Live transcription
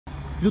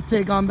Lut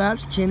peygamber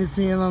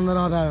kendisine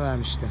inananlara haber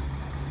vermişti.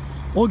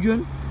 O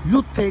gün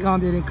Lut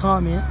peygamberin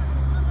kavmi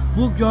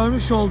bu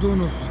görmüş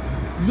olduğunuz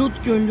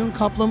Lut Gölü'nün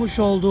kaplamış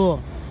olduğu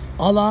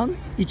alan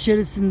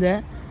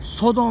içerisinde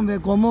Sodom ve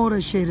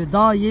Gomorra şehri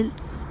dahil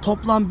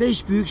toplam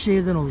 5 büyük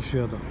şehirden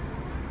oluşuyordu.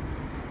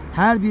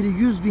 Her biri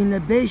 100 bin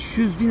ile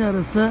 500 bin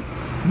arası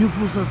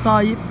nüfusa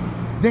sahip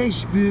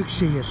 5 büyük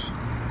şehir.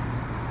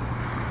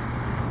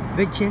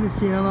 Ve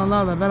kendisine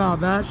inananlarla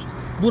beraber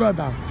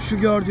buradan, şu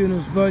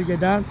gördüğünüz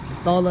bölgeden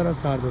dağlara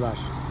sardılar.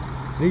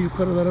 Ve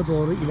yukarılara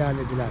doğru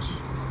ilerlediler.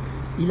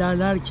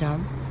 İlerlerken,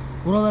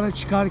 buralara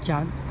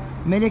çıkarken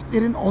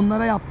meleklerin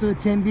onlara yaptığı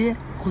tembih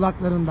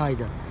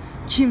kulaklarındaydı.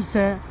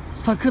 Kimse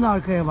sakın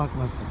arkaya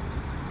bakmasın.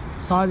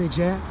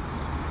 Sadece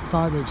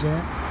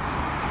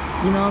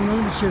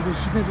inananların içerisinde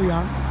şüphe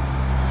duyan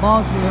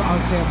bazıları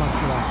arkaya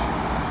baktılar.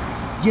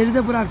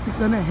 Geride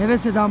bıraktıklarını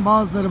heves eden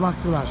bazıları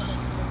baktılar.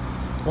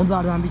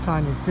 Onlardan bir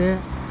tanesi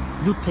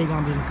Lut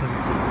peygamberin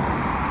karısıydı.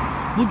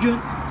 Bugün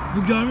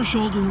bu görmüş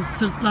olduğunuz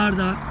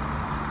sırtlarda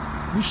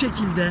bu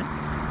şekilde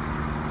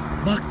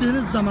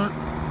baktığınız zaman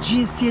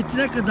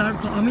cinsiyetine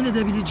kadar tahmin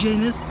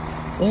edebileceğiniz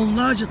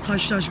onlarca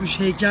taşlaşmış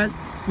heykel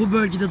bu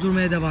bölgede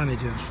durmaya devam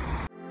ediyor.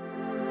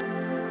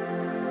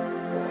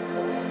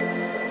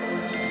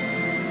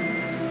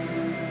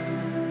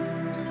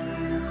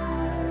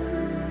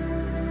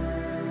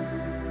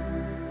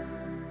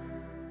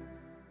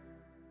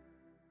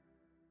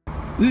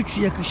 Üç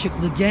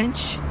yakışıklı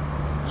genç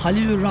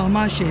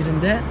Halilürrahman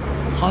şehrinde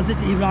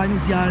Hazreti İbrahim'i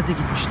ziyarete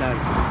gitmişlerdi.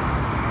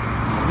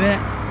 Ve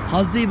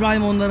Hazreti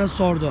İbrahim onlara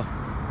sordu.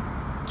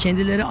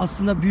 Kendileri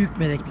aslında büyük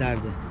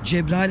meleklerdi.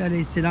 Cebrail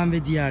aleyhisselam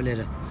ve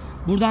diğerleri.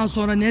 Buradan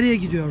sonra nereye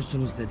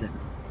gidiyorsunuz dedi.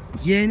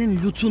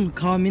 Yeğenin Lut'un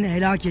kavmini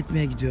helak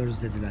etmeye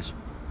gidiyoruz dediler.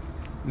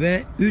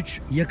 Ve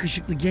üç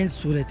yakışıklı genç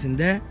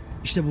suretinde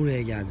işte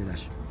buraya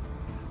geldiler.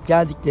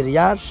 Geldikleri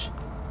yer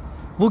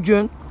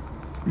bugün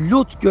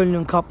Lut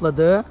Gölü'nün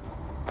kapladığı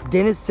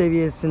deniz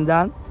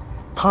seviyesinden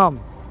tam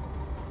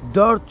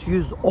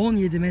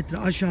 417 metre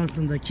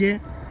aşağısındaki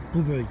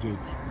bu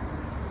bölgeydi.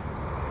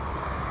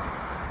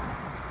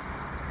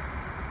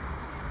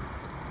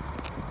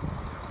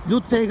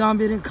 Lut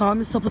peygamberin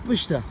kavmi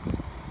sapıtmıştı.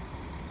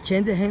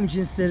 Kendi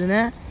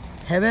hemcinslerine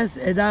heves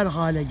eder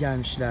hale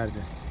gelmişlerdi.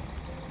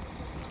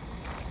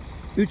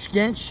 Üç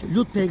genç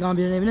Lut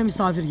peygamberin evine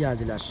misafir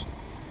geldiler.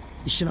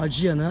 İşin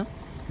acı yanı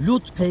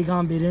Lut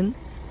peygamberin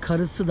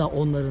karısı da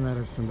onların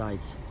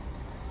arasındaydı.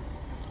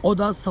 O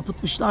da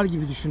sapıtmışlar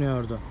gibi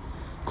düşünüyordu.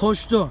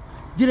 Koştu.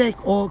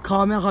 Direkt o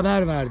kavme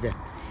haber verdi.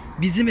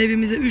 Bizim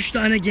evimize 3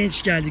 tane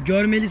genç geldi.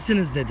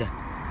 Görmelisiniz dedi.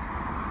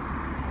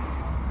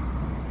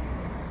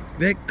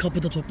 Ve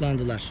kapıda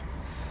toplandılar.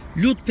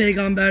 Lut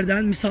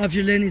peygamberden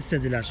misafirlerini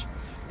istediler.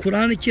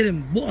 Kur'an-ı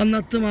Kerim bu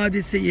anlattığım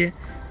hadiseyi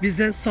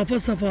bize safa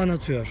safa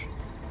anlatıyor.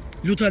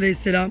 Lut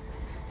aleyhisselam,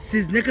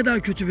 siz ne kadar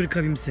kötü bir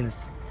kavimsiniz.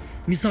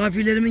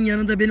 Misafirlerimin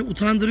yanında beni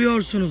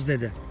utandırıyorsunuz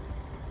dedi.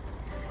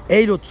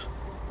 Ey Lut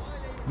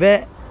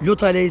ve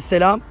Lut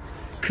aleyhisselam,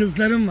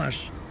 kızlarım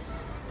var.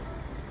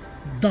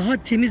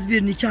 Daha temiz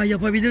bir nikah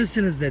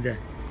yapabilirsiniz dedi.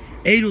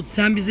 Ey Lut,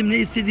 sen bizim ne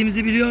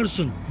istediğimizi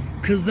biliyorsun.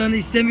 Kızlarını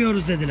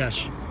istemiyoruz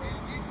dediler.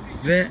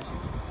 Ve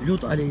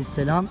Lut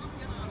aleyhisselam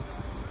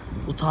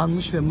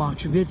utanmış ve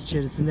mahcubiyet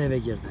içerisinde eve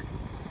girdi.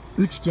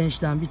 Üç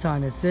gençten bir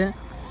tanesi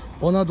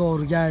ona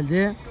doğru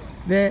geldi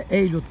ve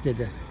ey Lut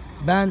dedi.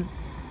 Ben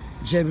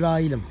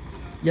Cebrail'im.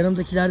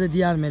 Yanımdakiler de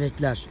diğer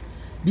melekler.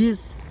 Biz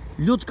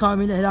Lut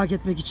kavmini helak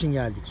etmek için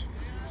geldik.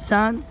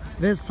 Sen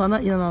ve sana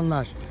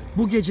inananlar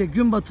bu gece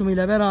gün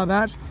batımıyla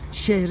beraber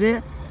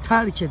şehri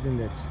terk edin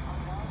dedi.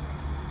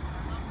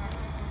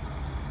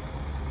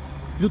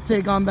 Lut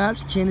peygamber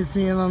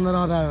kendisine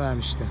inananlara haber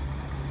vermişti.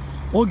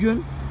 O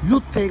gün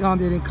Lut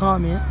peygamberin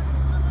kavmi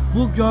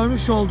bu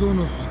görmüş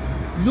olduğunuz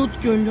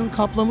Lut Gölü'nün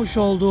kaplamış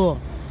olduğu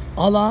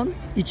alan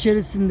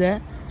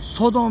içerisinde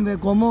Sodom ve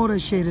Gomorra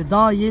şehri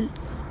dahil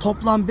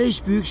toplam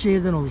 5 büyük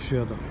şehirden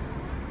oluşuyordu.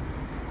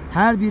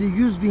 Her biri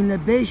 100 bin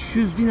ile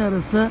 500 bin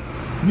arası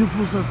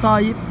nüfusa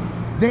sahip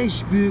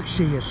 5 büyük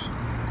şehir.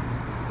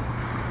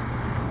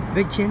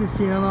 Ve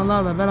kendisine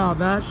inananlarla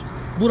beraber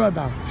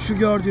buradan, şu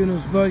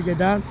gördüğünüz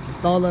bölgeden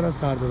dağlara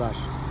sardılar.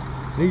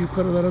 Ve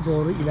yukarılara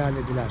doğru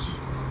ilerlediler.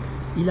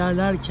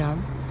 İlerlerken,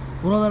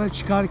 buralara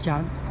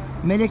çıkarken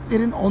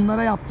meleklerin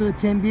onlara yaptığı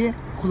tembih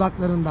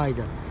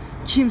kulaklarındaydı.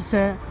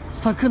 Kimse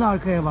sakın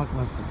arkaya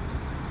bakmasın.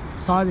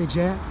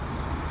 Sadece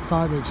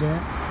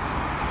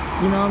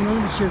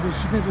inananların içerisinde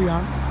şüphe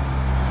duyan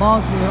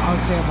bazıları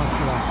arkaya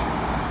baktılar.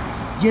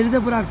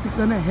 Geride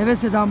bıraktıklarını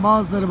heves eden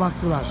bazıları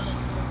baktılar.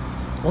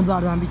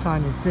 Onlardan bir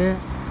tanesi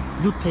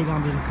Lut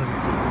peygamberin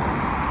karısıydı.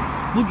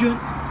 Bugün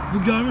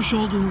bu görmüş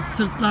olduğunuz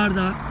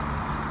sırtlarda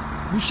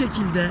bu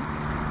şekilde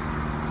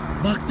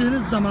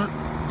baktığınız zaman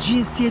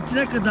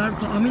cinsiyetine kadar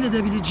tahmin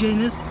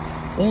edebileceğiniz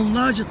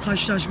onlarca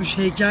taşlaşmış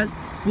heykel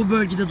bu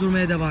bölgede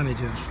durmaya devam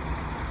ediyor.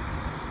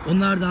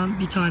 Onlardan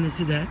bir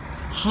tanesi de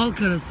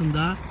halk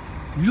arasında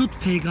Lut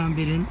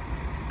peygamberin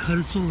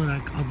karısı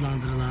olarak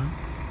adlandırılan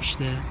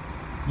işte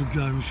bu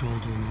görmüş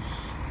olduğunuz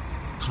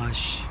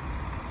taş.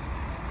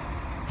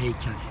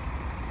 heykel.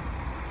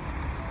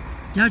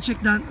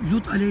 Gerçekten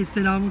Lut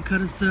Aleyhisselam'ın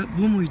karısı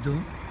bu muydu?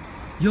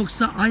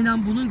 Yoksa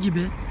aynen bunun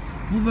gibi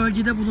bu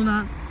bölgede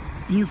bulunan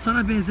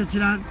insana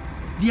benzetilen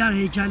diğer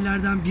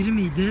heykellerden biri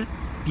miydi?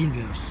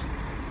 Bilmiyoruz.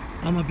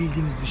 Ama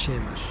bildiğimiz bir şey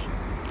var.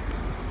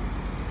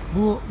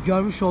 Bu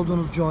görmüş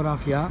olduğunuz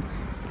coğrafya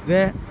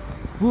ve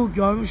bu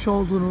görmüş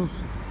olduğunuz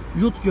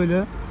Lut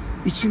Gölü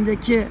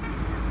içindeki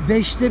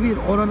 1/5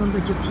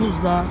 oranındaki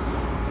tuzla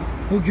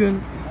bugün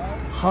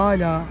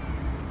hala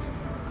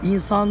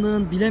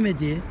insanlığın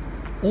bilemediği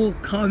o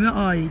kavme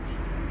ait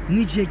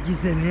nice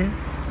gizemi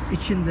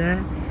içinde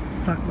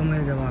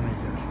saklamaya devam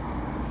ediyor.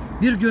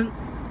 Bir gün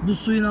bu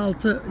suyun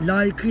altı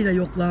layıkıyla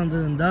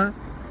yoklandığında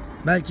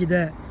belki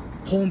de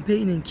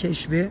Pompei'nin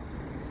keşfi,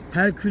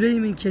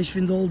 Herküleym'in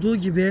keşfinde olduğu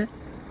gibi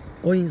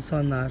o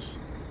insanlar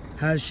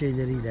her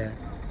şeyleriyle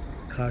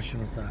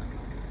karşımıza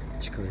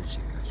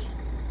çıkıverecekler.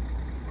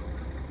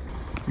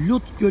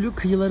 Lut Gölü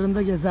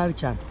kıyılarında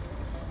gezerken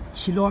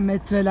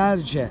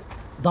kilometrelerce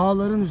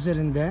dağların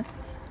üzerinde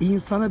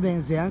insana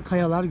benzeyen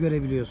kayalar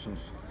görebiliyorsunuz.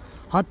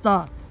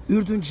 Hatta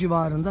Ürdün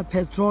civarında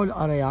petrol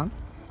arayan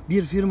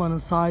bir firmanın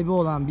sahibi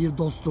olan bir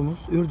dostumuz,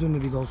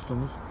 Ürdünlü bir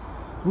dostumuz,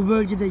 bu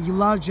bölgede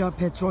yıllarca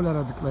petrol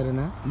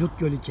aradıklarını Lut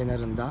Gölü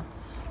kenarında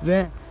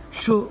ve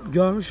şu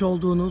görmüş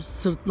olduğunuz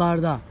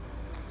sırtlarda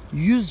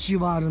 100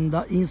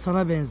 civarında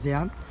insana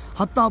benzeyen,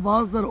 hatta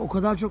bazıları o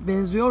kadar çok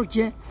benziyor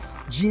ki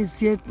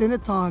cinsiyetlerini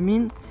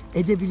tahmin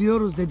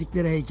edebiliyoruz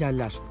dedikleri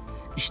heykeller.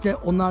 İşte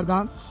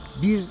onlardan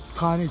bir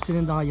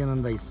tanesinin daha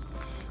yanındayız.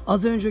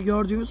 Az önce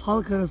gördüğümüz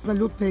halk arasında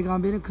Lut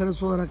peygamberin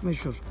karısı olarak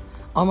meşhur.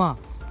 Ama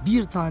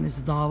bir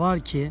tanesi daha var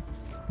ki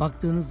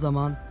baktığınız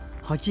zaman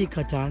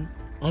hakikaten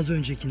az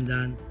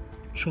öncekinden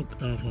çok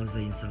daha fazla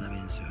insana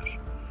benziyor.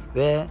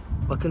 Ve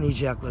bakın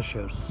iyice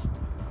yaklaşıyoruz.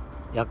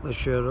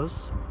 Yaklaşıyoruz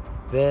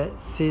ve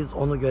siz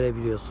onu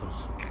görebiliyorsunuz.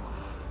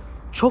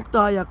 Çok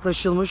daha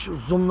yaklaşılmış,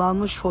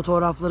 zoomlanmış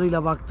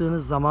fotoğraflarıyla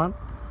baktığınız zaman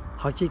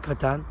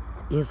hakikaten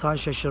insan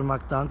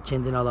şaşırmaktan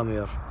kendini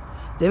alamıyor.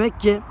 Demek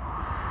ki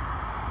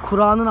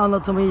Kur'an'ın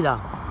anlatımıyla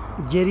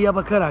geriye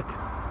bakarak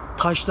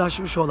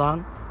taşlaşmış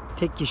olan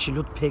tek kişi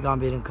Lut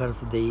peygamberin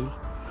karısı değil,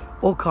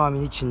 o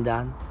kavmin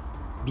içinden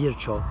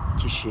birçok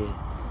kişi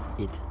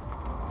idi.